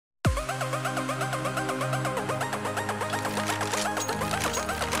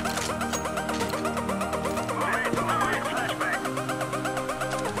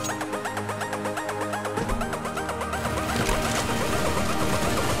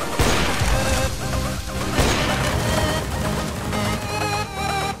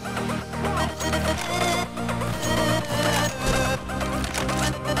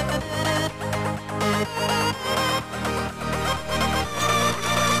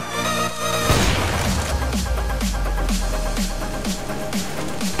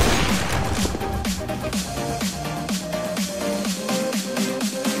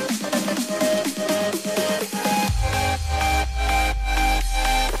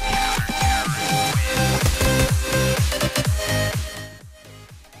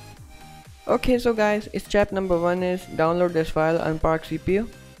Okay, so guys, step number 1 is download this file Unpark CPU.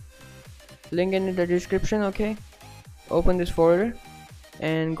 Link in the description. Okay, open this folder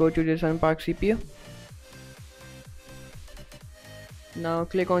and go to this Unpark CPU. Now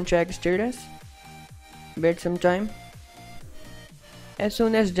click on check status. Wait some time. As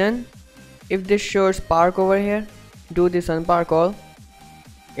soon as done, if this shows spark over here, do this unpark all.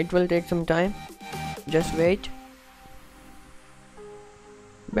 It will take some time, just wait.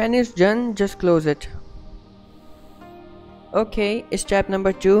 When it's done, just close it. Okay, step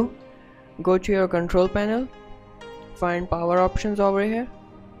number 2, go to your control panel, find power options over here.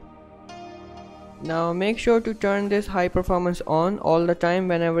 Now make sure to turn this high performance on all the time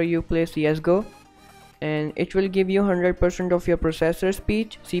whenever you play CSGO, and it will give you 100% of your processor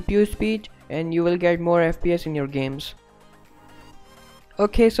speed, CPU speed, and you will get more FPS in your games.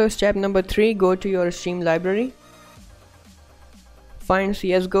 Okay, so step number 3, go to your Steam library, find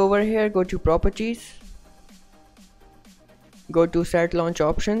CSGO over here, go to properties, go to set launch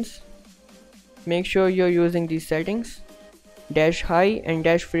options. Make sure you're using these settings, dash high and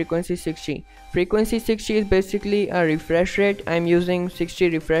dash frequency 60. Frequency 60 is basically a refresh rate. I'm using 60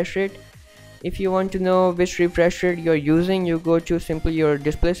 refresh rate. If you want to know which refresh rate you're using, you go to simply your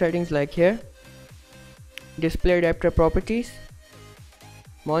display settings, like here, display adapter properties,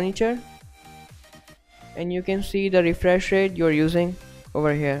 monitor, and you can see the refresh rate you're using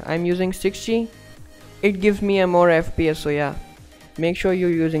over here. I'm using 60. It gives me a more FPS, so yeah, make sure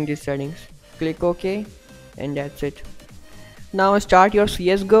you're using these settings. Click OK, and that's it. Now start your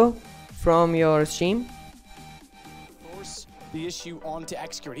CSGO from your Steam. The issue on to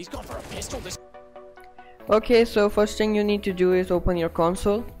execute. He's gone for a pistol. Okay, so first thing you need to do is open your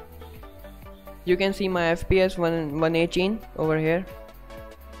console. You can see my FPS 118 over here.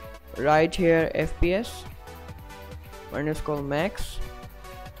 Right here, FPS _ max.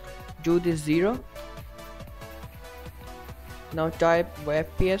 Do this 0. Now type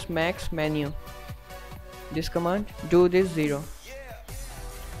FPS max menu. This command, do this 0.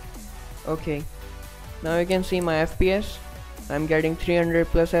 Okay, now you can see my FPS. I'm getting 300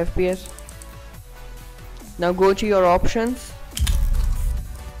 plus FPS. Now go to your options,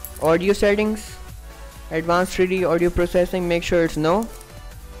 audio settings, advanced 3D audio processing, make sure it's no.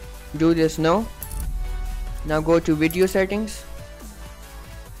 Do this no. Now go to video settings.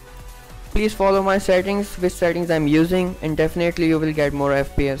 Please follow my settings, which settings I'm using, and definitely you will get more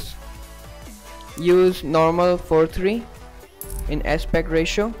FPS. Use normal 4:3 in aspect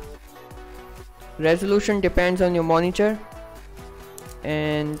ratio. Resolution depends on your monitor,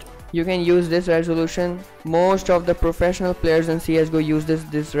 and you can use this resolution. Most of the professional players in CSGO use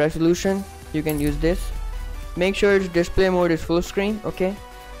this resolution. You can use this. Make sure its display mode is full screen. Okay,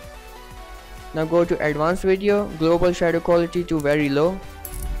 now go to advanced video, global shadow quality to very low,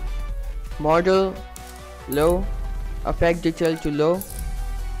 model low, effect detail to low,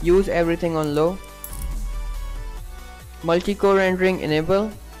 use everything on low, multi-core rendering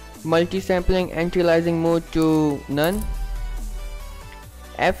enable, multi-sampling anti-aliasing mode to none,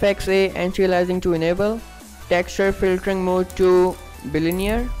 FXA anti-aliasing to enable, texture filtering mode to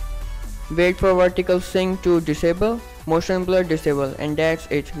bilinear, wait for vertical sync to disable, motion blur disable, and that's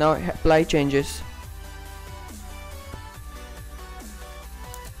it. Now apply changes.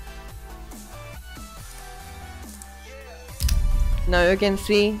 Now you can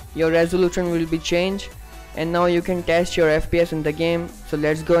see your resolution will be changed, and now you can test your FPS in the game. So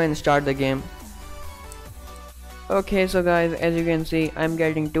let's go and start the game. Okay, so guys, as you can see, I'm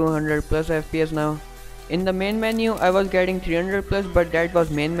getting 200 plus FPS now. In the main menu I was getting 300 plus, but that was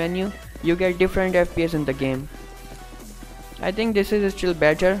main menu. You get different FPS in the game. I think this is still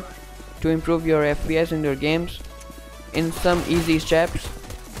better to improve your FPS in your games in some easy steps.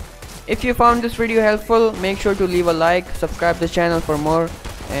 If you found this video helpful, make sure to leave a like, subscribe the channel for more,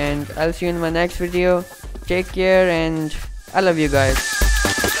 and I'll see you in my next video. Take care, and I love you guys.